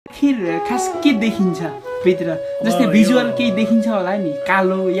आखिर खास के देखिन्छ भित्र जस्तै भिजुअल केही देखिन्छ होला नि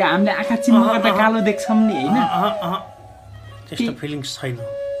कालो या हामीले आँखा चिम्म गर्दा कालो देख्छौँ नि हैन त्यस्तो फिलिङ्स छैन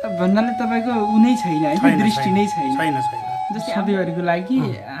भन्नाले तपाईको उनै छैन हैन दृष्टि नै छैन छैन जस्तै सधैँभरिको लागि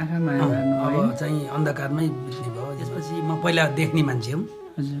आँखा माया गर्नु अब चाहिँ अन्धकारमै बित्ने भयो त्यसपछि म पहिला देख्ने मान्छे हुँ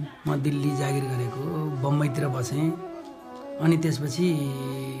हजुर म दिल्ली जागिर गरेको बम्बईतिर बसेँ अनि त्यसपछि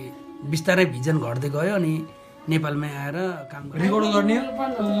बिस्तारै भिजन घट्दै गयो अनि नेपालमै आएर काम रेकर्ड गर्ने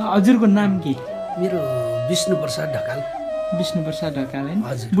हजुरको नाम के मेरो विष्णु प्रसाद ढकाल ढकाल हैन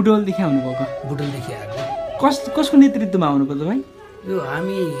हजुर बुटोलदेखि आउनुभएको बुटोलदेखि आएको कसको नेतृत्वमा आउनुभयो तपाईँ यो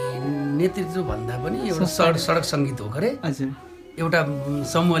हामी नेतृत्व भन्दा पनि एउटा सडक सङ्गीत हो गरे हजुर एउटा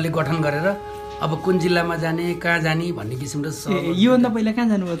समूहले गठन गरेर अब कुन जिल्लामा जाने कहाँ जाने भन्ने किसिमको योभन्दा पहिला कहाँ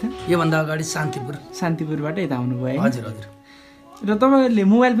जानुभएको थियो योभन्दा अगाडि शान्तिपुरबाट यता आउनुभयो हजुर हजुर र तपाईँहरूले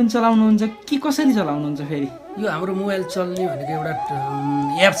मोबाइल पनि चलाउनुहुन्छ कि कसरी चलाउनुहुन्छ फेरि यो हाम्रो मोबाइल चल्ने भनेको एउटा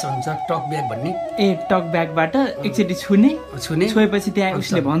एप्स हुन्छ टक ब्याग भन्ने टक ब्यागबाट एकचोटि छोएपछि त्यहाँ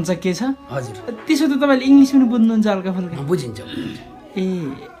उसले भन्छ के छ हजुर त्यसो त तपाईँले इङ्ग्लिस पनि बुझ्नुहुन्छ हल्का फुल्का बुझिन्छ ए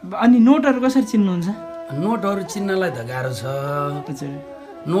अनि नोटहरू कसरी चिन्नुहुन्छ नोटहरू चिन्नलाई त गाह्रो छ हजुर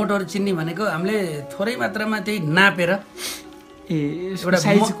नोटहरू चिन्ने भनेको हामीले थोरै मात्रामा त्यही नापेर एउटा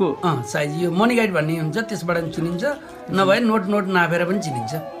साइजको साइज यो मनी गाइड भन्ने हुन्छ त्यसबाट पनि चिनिन्छ नभए नोट नापेर पनि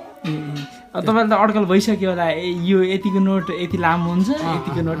चिनिन्छ तपाईँलाई त अड्कल भइसक्यो होला यो यतिको नोट यति लामो हुन्छ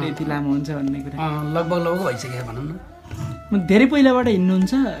यतिको नोट यति लामो हुन्छ भन्ने कुरा लगभग भइसक्यो भनौँ न धेरै पहिलाबाट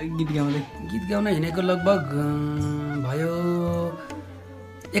हिँड्नुहुन्छ गीत गाउन हिँडेको लगभग भयो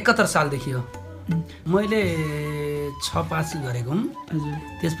 71 सालदेखि हो मैले 6 पास गरेको हुँ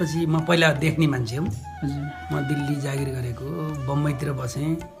त्यसपछि म पहिला देख्ने मान्छे हुँ म दिल्ली जागिर गरेको बम्बईतिर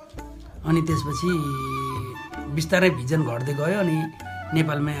बसेँ अनि त्यसपछि बिस्तारै भिजन घट्दै गयो अनि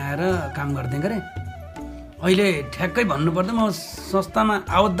नेपालमै आएर काम गर्दै गरेँ अहिले ठ्याक्कै भन्नुपर्दा म संस्थामा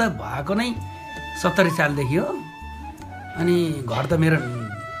आबद्ध भएको नै 70 सालदेखि हो अनि घर त मेरो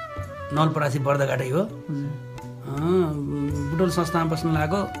नलपरासी बर्दाघाटै हो बुटोल संस्थामा बस्न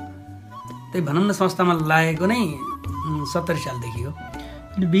लागेको त्यही भनौँ न संस्थामा लागेको नै 70 सालदेखि हो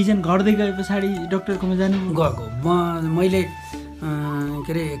भिजन घट्दै गए पछाडि डक्टरकोमा जानु गएको मैले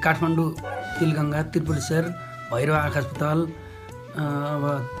के अरे काठमाडौँ तिलगङ्गा त्रिपुरेश्वर भैरव आँखा अस्पताल अब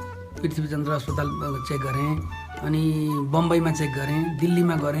पृथ्वीचन्द्र अस्पताल चेक गरेँ अनि बम्बईमा चेक गरेँ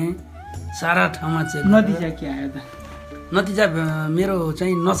दिल्लीमा गरेँ सारा ठाउँमा चेक नतिजा के आयो त नतिजा मेरो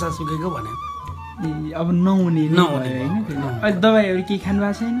चाहिँ नसा सुकेको भन्यो अब नहुने होइन दबाईहरू केही खानु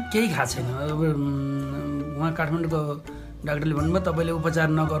भएको छैन केही खाएको छैन अब उहाँ काठमाडौँको डाक्टरले भन्नुभयो तपाईँले उपचार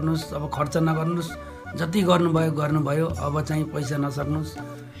नगर्नुहोस् अब खर्च नगर्नुहोस् जति गर्नुभयो अब चाहिँ पैसा नसक्नुहोस्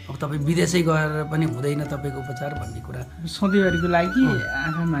अब तपाईँ विदेशै गएर पनि हुँदैन तपाईँको उपचार भन्ने कुरा सधैँभरिको लागि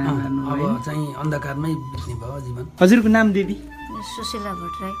आँखा माया गर्नु अब चाहिँ अन्धकारमै बित्ने भयो जीवन हजुरको नाम दिदी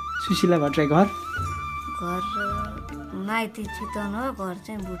सुशीला भट्टराई घर माइती चितवन हो घर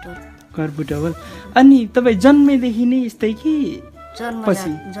चाहिँ बुटवल अनि तपाईँ जन्मेदेखि नै यस्तै कि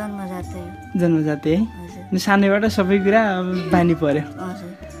जन्मजातै है सानैबाट सबै कुरा बानी पर्यो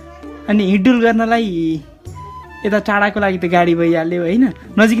अनि हिँडुल गर्नलाई यता टाढाको लागि त गाडी भइहाल्यो होइन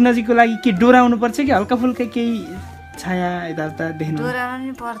नजिकको लागि के डोराउनु पर्छ कि हल्का फुल्का केही छाया यताउता देख्नु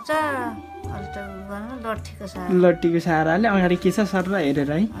पर्छ लट्ठीको सहाराले अगाडि के छ सर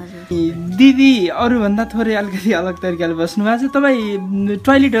हेरेर है दिदी अरूभन्दा थोरै अलिकति अलग तरिकाले बस्नु भएको छ तपाईँ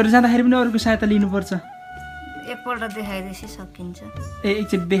टोइलेटहरू जाँदाखेरि पनि अरूको सहायता लिनुपर्छ एकपल्ट देखाइदिएपछि सकिन्छ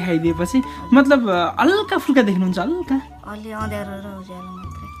एकचोटि देखाइदिएपछि मतलब हल्का फुल्का देख्नुहुन्छ हल्का अलि अँध्यारो र उज्यालो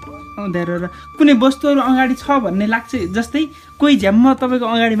मात्रै अँध्यारो र कुनै वस्तुहरू अगाडि छ भन्ने लाग्छ जस्तै कोही झ्याम्म तपाईँको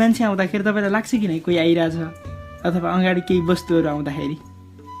अगाडि मान्छे आउँदाखेरि तपाईँलाई लाग्छ कि नै कोही आइरहेछ अथवा अगाडि केही वस्तुहरू आउँदाखेरि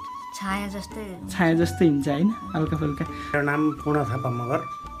छाया जस्तै हुन्छ होइन हल्का फुल्का मेरो नाम पूर्ण थापा मगर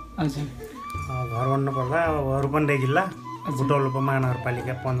हजुर घर भन्नुपर्दा अब रूपन्देही जिल्ला बुटवल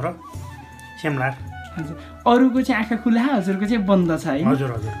उपमहानगरपालिका 15 सेमलार हजुर अरूको चाहिँ आँखा खुला हजुरको चाहिँ बन्द छ होइन हजुर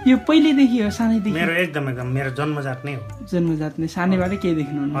यो पहिलेदेखि हो सानैदेखि मेरो एकदम मेरो जन्मजात नै हो जन्मजात नै सानैबाट केही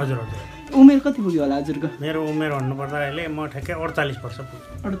देख्नु हजुर उमेर कति पुग्यो होला हजुरको मेरो उमेर भन्नुपर्दा अहिले म ठ्याक्कै 48 वर्ष पुग्छु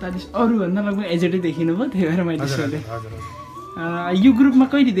 48 अरूभन्दा लगभग एजेडै देखिनु भयो त्यही भएर मैले सोधेँ यो ग्रुपमा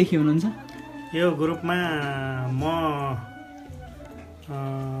कहिलेदेखि हुनुहुन्छ यो ग्रुपमा म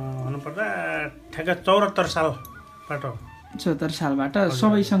भन्नुपर्दा ठ्याक्कै 74 सालबाट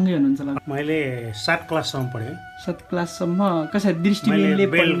सबैसँगै हुनुहुन्छ ल मैले 7 क्लाससम्म पढेँ 7 क्लाससम्म कसरी दृष्टिबिनले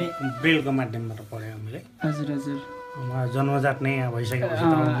पढ्ने ब्रेलको माध्यमबाट पढेँ मैले हजुर जन्मजात नै भइसकेपछि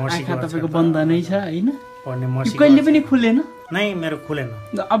आँखा तपाईँको बन्द नै छ होइन पढ्ने मर्सी कहिले पनि खुलेन नै मेरो खुलेन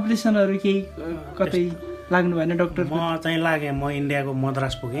अपरेसनहरू केही कतै लाग्नु भएन डाक्टर म चाहिँ लागेँ म इन्डियाको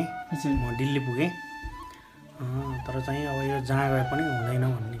मद्रास पुगेँ म दिल्ली पुगेँ तर चाहिँ अब यो जहाँ गए पनि हुँदैन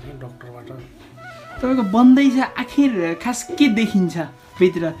भन्ने डक्टरबाट। तपाईँको बन्दैछ आखिर खास के देखिन्छ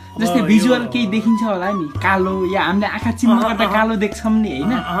भित्र? जस्तै भिजुअल केही देखिन्छ होला नि, कालो या हामीले आँखा चिम्म गर्दा कालो देख्छौँ नि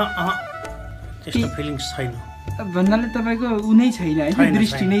होइन? त्यस्तो फिलिङ्स छैन भन्नाले तपाईँको ऊ नै छैन होइन,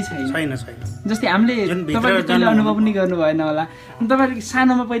 दृष्टि नै छैन। जस्तै हामीले तपाईँले कहिले अनुभव पनि गर्नु भएन होला, तपाईँले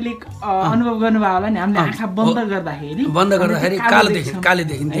सानोमा पहिले अनुभव गर्नुभयो होला नि, हामीले आँखा बन्द गर्दाखेरि कालो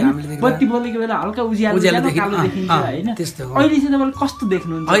देखिन्थ्यो, बत्ती बलेको बेला हल्का उज्यालो कालो देखिन्छ होइन? अहिले चाहिँ तपाईँले कस्तो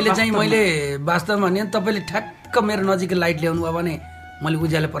देख्नुहुन्छ? अहिले चाहिँ मैले वास्तवमा भने तपाईँले ठ्याक्क मेरो नजिकै लाइट ल्याउनु भयो भने मैले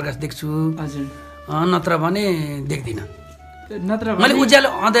उज्यालो प्रकाश देख्छु। हजुर। नत्र भने देख्दिनँ। नत्र मैले उज्यालो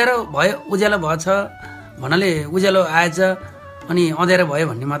अँध्यारो भयो, उज्यालो भएछ भन्नाले उज्यालो आएछ अनि अँध्यारो भयो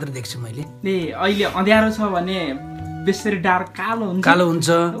भन्ने मात्र देख्छु मैले। अहिले अँध्यारो छ भने बेसरी डार्क कालो हुन्छ,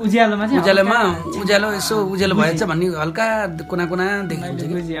 उज्यालोमा उज्यालो यसो उज्यालो भएछ भन्ने हल्का कुना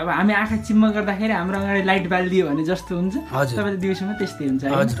देखिन्छ। अब हामी आँखा चिम्म गर्दाखेरि हाम्रो अगाडि लाइट बालिदियो भने जस्तो हुन्छ, तपाईँले दिउँसोमा त्यस्तै हुन्छ।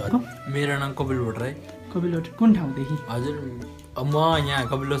 हजुर। मेरो नाम कपिल भट्टराई। कपिल भट्टराई कुन ठाउँदेखि? हजुर, म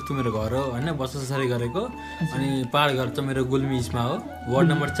यहाँ कपिलवस्तु मेरो घर हो होइन, बसोसरी गरेको। अनि पहाड घर चाहिँ मेरो गुल्मीमा हो, वार्ड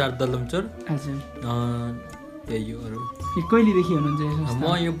नम्बर 4 दलमचोर। हजुर। त्यही हो। कहिलेदेखि हुनुहुन्छ?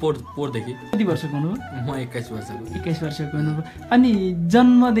 म यो पोहोरदेखि। कति वर्षको हुनुभयो? म 21 वर्षको। 21 वर्षको हुनुभयो। अनि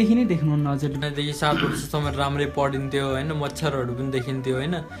जन्मदेखि नै देख्नुहुन्न हजुरदेखि? 7 वर्षसम्म राम्रै पढिन्थ्यो होइन, मच्छरहरू पनि देखिन्थ्यो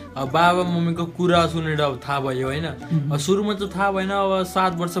होइन। अब बाबा मम्मीको कुरा सुनेर अब थाहा भयो होइन। सुरुमा चाहिँ थाहा भएन, अब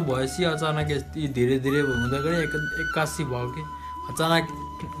 7 वर्ष भएपछि अचानक धीरे धीरे हुँदै गयो, 81 भयो कि अचानक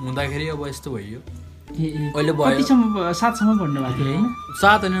हुँदाखेरि अब यस्तो भयो। अहिले भयो 7सम्म पढ्नु भएको थियो होइन?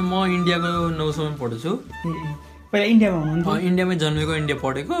 7 होइन, म इन्डियाको 9सम्म पढेछु। पहिला इन्डियामा हुनुहुन्थ्यो? इन्डियामै जन्मेको, इन्डिया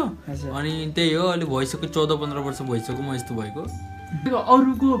पढेको। अनि त्यही हो, अहिले भइसक्यो 14-15 वर्ष भइसक्यो म यस्तो भएको।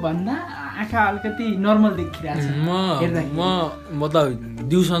 अरूको भन्दा आँखा अलिकति नर्मल देखिरहेको छ। म त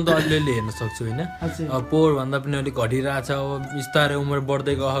दिउँसो त अलिअलि हेर्न सक्छु होइन। पोहोर भन्दा पनि अलिक घटिरहेछ, अब बिस्तारै उमेर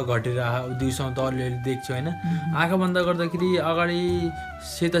बढ्दै गयो, घटिरह दिउँसो त अलिअलि देख्छु होइन। आँखा बन्द गर्दाखेरि अगाडि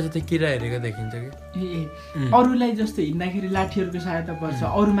सेता किरा हेरेको देखिन्छ कि। अरूलाई जस्तो हिँड्दाखेरि लाठीहरूको सहायता पर्छ,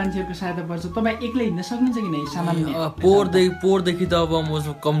 अरू मान्छेहरूको सहायता पर्छ, तपाईँ एक्लै हिँड्न सक्नुहुन्छ कि नै? सामान्य पोहोरदेखि त अब म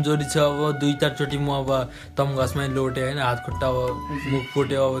कमजोरी छ, अब 2-4 चोटि म अब तमघासमै लोटेँ होइन, हात खुट्टा अब मुख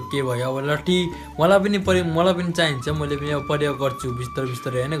फुट्यो, अब के भयो, अब लट्ठी मलाई पनि चाहिन्छ, मैले पनि अब प्रयोग गर्छु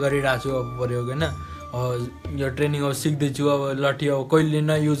बिस्तारै होइन, गरिरहेको छु अब प्रयोग होइन। यो ट्रेनिङ अब सिक्दैछु, अब लट्ठी अब कहिले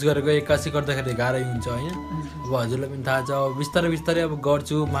नयुज गरेको 81 गर्दाखेरि गाह्रै हुन्छ होइन। अब हजुरलाई पनि थाहा छ, अब बिस्तारै अब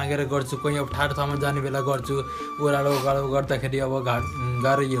गर्छु, मागेर गर्छु, कोही अब ठाडो ठाउँमा जाने बेला गर्छु, ओह्रालो गर्दाखेरि अब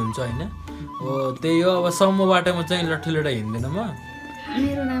गाह्रो हुन्छ होइन। हो त्यही हो, अब सम्म बाटोमा चाहिँ लट्ठी हिँड्दैन म।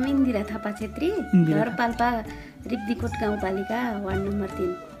 मेरो नाम इन्दिरा थापा छेत्री, घर पाल्पा रिक्दीकोट गाउँपालिका वार्ड नम्बर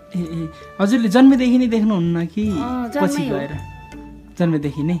 3। हजुरले जन्मेदेखि नै देख्नुहुन्न कि पछि गएर?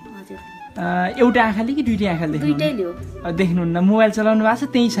 जन्मेदेखि नै। एउटा आँखाले कि दुईटै आँखाले देख्नुहुन्न? मोबाइल चलाउनु भएको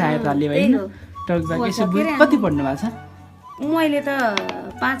छ त्यही सहायताले होइन? कति पढ्नु भएको छ? मैले त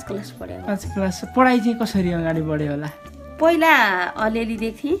 5 क्लास पढेँ। 5 क्लास। पढाइ चाहिँ कसरी अगाडि बढ्यो होला? पहिला अलिअलि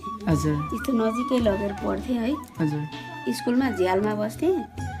देख्थेँ। हजुर। यस्तो नजिकै लगेर पढ्थेँ है। हजुर। स्कुलमा झ्यालमा बस्थेँ,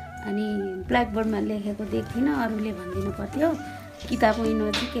 अनि ब्ल्याकबोर्डमा लेखेको देख्थिनँ, अरूले भनिदिनु पर्थ्यो, किताब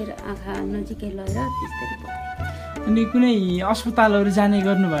नजिकै आँखा नजिकै लगेर त्यसरी पढ्थेँ। अनि कुनै अस्पतालहरू जाने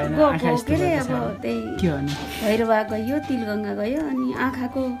गर्नु भएन? आँखा के अरे अब त्यही के भन्नु, भैरवा गयो, तिलगङ्गा गयो, अनि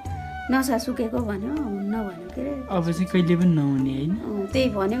आँखाको नसा सुकेको भन्यो, हुन्न भन्यो के अरे। अब चाहिँ कहिले पनि नहुने होइन? त्यही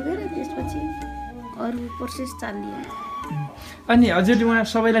भन्यो के अरे। त्यसपछि अरू प्रोसेस चालियो। अनि हजुरले उहाँ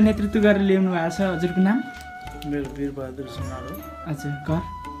सबैलाई नेतृत्व गरेर ल्याउनु भएको छ। हजुरको नाम? मेरो वीरबहादुर सुनार हो। हजुर।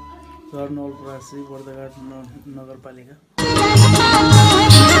 घर नवलपरासी बर्दघाट नगरपालिका।